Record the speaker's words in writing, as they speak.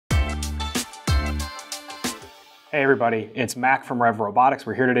Hey everybody, it's Mac from REV Robotics.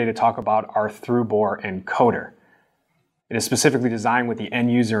 We're here today to talk about our Through Bore Encoder. It is specifically designed with the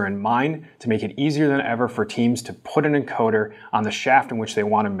end user in mind to make it easier than ever for teams to put an encoder on the shaft in which they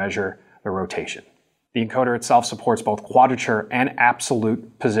want to measure the rotation. The encoder itself supports both quadrature and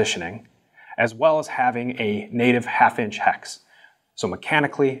absolute positioning, as well as having a native half-inch hex. So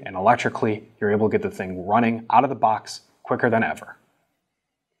mechanically and electrically, you're able to get the thing running out of the box quicker than ever.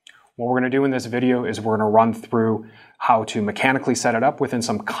 What we're going to do in this video is we're going to run through how to mechanically set it up within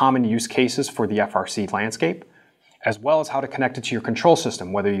some common use cases for the FRC landscape, as well as how to connect it to your control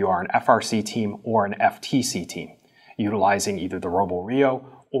system, whether you are an FRC team or an FTC team, utilizing either the ROBORIO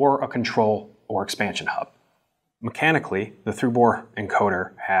or a control or expansion hub. Mechanically, the Through Bore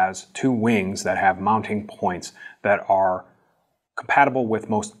Encoder has two wings that have mounting points that are compatible with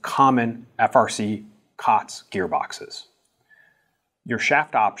most common FRC COTS gearboxes. Your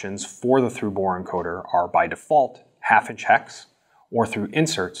shaft options for the Through Bore Encoder are by default half-inch hex, or through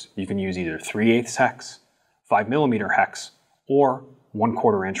inserts you can use either 3/8 hex, 5mm hex, or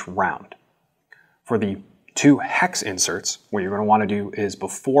 1/4 inch round. For the two hex inserts, what you're going to want to do is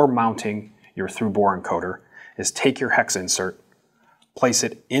before mounting your Through Bore Encoder is take your hex insert, place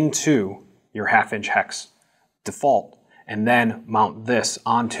it into your half-inch hex default, and then mount this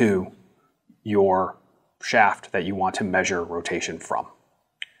onto your shaft that you want to measure rotation from.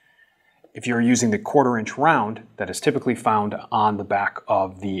 If you're using the 1/4 inch round that is typically found on the back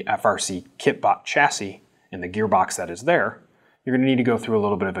of the FRC kitbot chassis in the gearbox that is there, you're going to need to go through a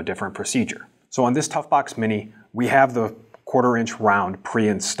little bit of a different procedure. So on this Toughbox Mini, we have the 1/4 inch round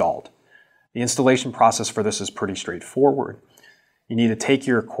pre-installed. The installation process for this is pretty straightforward. You need to take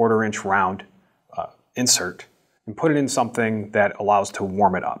your 1/4 inch round insert and put it in something that allows to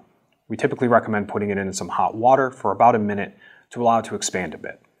warm it up. We typically recommend putting it in some hot water for about a minute to allow it to expand a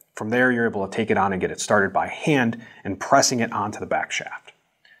bit. From there, you're able to take it on and get it started by hand and pressing it onto the back shaft.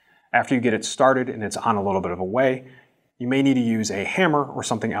 After you get it started and it's on a little bit of a way, you may need to use a hammer or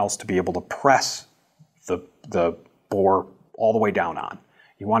something else to be able to press the bore all the way down on.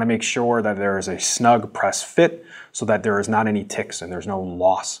 You want to make sure that there is a snug press fit so that there is not any ticks and there's no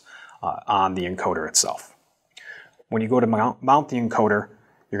loss on the encoder itself. When you go to mount the encoder,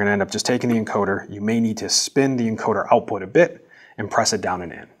 you're going to end up just taking the encoder. You may need to spin the encoder output a bit and press it down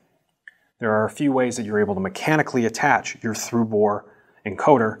and in. There are a few ways that you're able to mechanically attach your Through Bore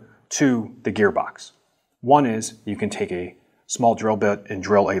Encoder to the gearbox. One is you can take a small drill bit and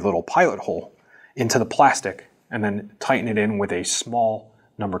drill a little pilot hole into the plastic and then tighten it in with a small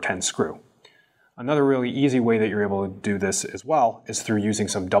number 10 screw. Another really easy way that you're able to do this as well is through using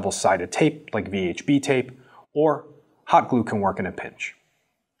some double-sided tape like VHB tape, or hot glue can work in a pinch.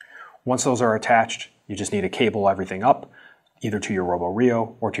 Once those are attached, you just need to cable everything up, either to your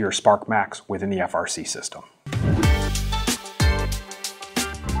ROBORIO or to your Spark Max within the FRC system.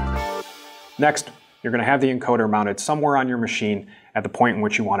 Next, you're going to have the encoder mounted somewhere on your machine at the point in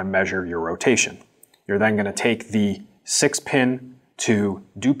which you want to measure your rotation. You're then going to take the 6-pin to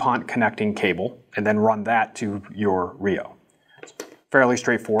DuPont connecting cable and then run that to your Rio. It's fairly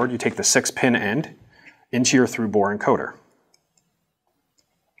straightforward. You take the 6-pin end into your Through Bore Encoder.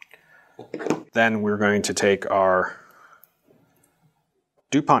 Then we're going to take our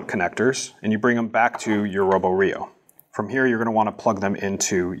DuPont connectors and you bring them back to your ROBORIO. From here, you're going to want to plug them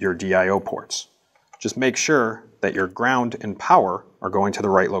into your DIO ports. Just make sure that your ground and power are going to the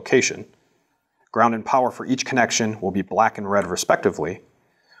right location. Ground and power for each connection will be black and red respectively,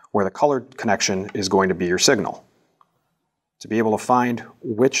 where the colored connection is going to be your signal. To be able to find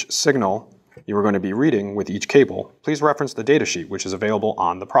which signal you are going to be reading with each cable, please reference the datasheet, which is available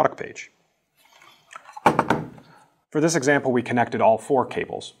on the product page. For this example, we connected all 4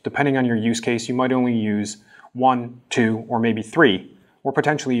 cables. Depending on your use case, you might only use 1, 2, or maybe 3, or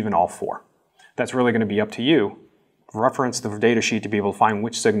potentially even all 4. That's really going to be up to you. Reference the datasheet to be able to find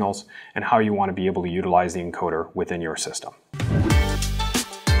which signals and how you want to be able to utilize the encoder within your system.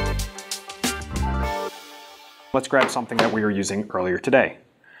 Let's grab something that we were using earlier today,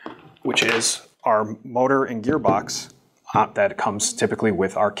 which is our motor and gearbox that comes typically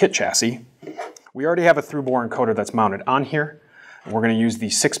with our kit chassis. We already have a Through Bore Encoder that's mounted on here, and we're going to use the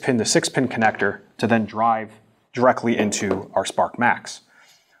 6-pin to 6-pin connector to then drive directly into our Spark Max.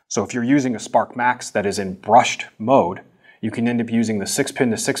 So if you're using a Spark Max that is in brushed mode, you can end up using the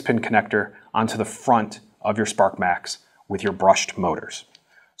 6-pin to 6-pin connector onto the front of your Spark Max with your brushed motors.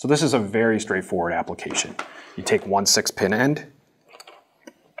 So this is a very straightforward application. You take one 6-pin end,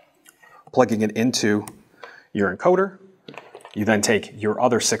 plugging it into your encoder. You then take your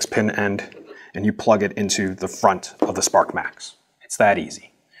other 6-pin end and you plug it into the front of the Spark Max. It's that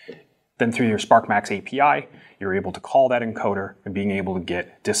easy. Then through your Spark Max API, you're able to call that encoder and being able to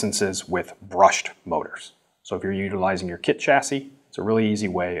get distances with brushed motors. So if you're utilizing your kit chassis, it's a really easy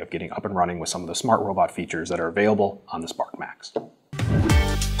way of getting up and running with some of the smart robot features that are available on the Spark Max.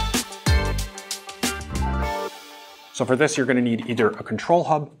 So for this, you're going to need either a control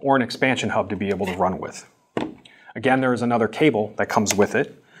hub or an expansion hub to be able to run with. Again, there is another cable that comes with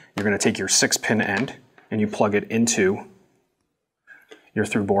it. You're going to take your 6-pin end and you plug it into your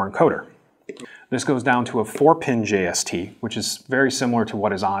through bore encoder. This goes down to a 4-pin JST, which is very similar to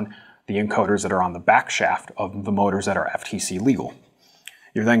what is on the encoders that are on the back shaft of the motors that are FTC legal.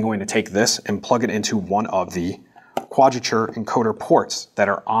 You're then going to take this and plug it into one of the quadrature encoder ports that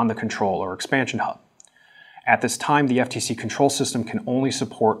are on the control or expansion hub. At this time, the FTC control system can only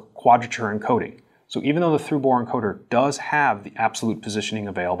support quadrature encoding. So even though the through bore encoder does have the absolute positioning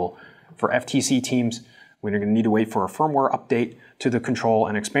available, for FTC teams, we're going to need to wait for a firmware update to the control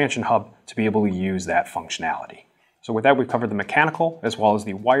and expansion hub to be able to use that functionality. So with that, we've covered the mechanical as well as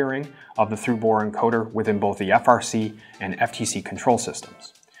the wiring of the through bore encoder within both the FRC and FTC control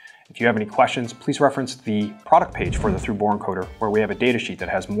systems. If you have any questions, please reference the product page for the through bore encoder, where we have a datasheet that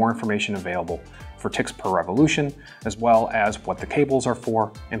has more information available for ticks per revolution, as well as what the cables are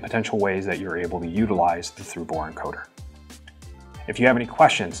for and potential ways that you're able to utilize the through bore encoder. If you have any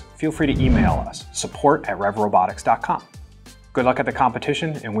questions, feel free to email us, support@revrobotics.com. Good luck at the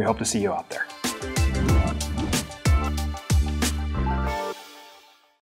competition, and we hope to see you out there.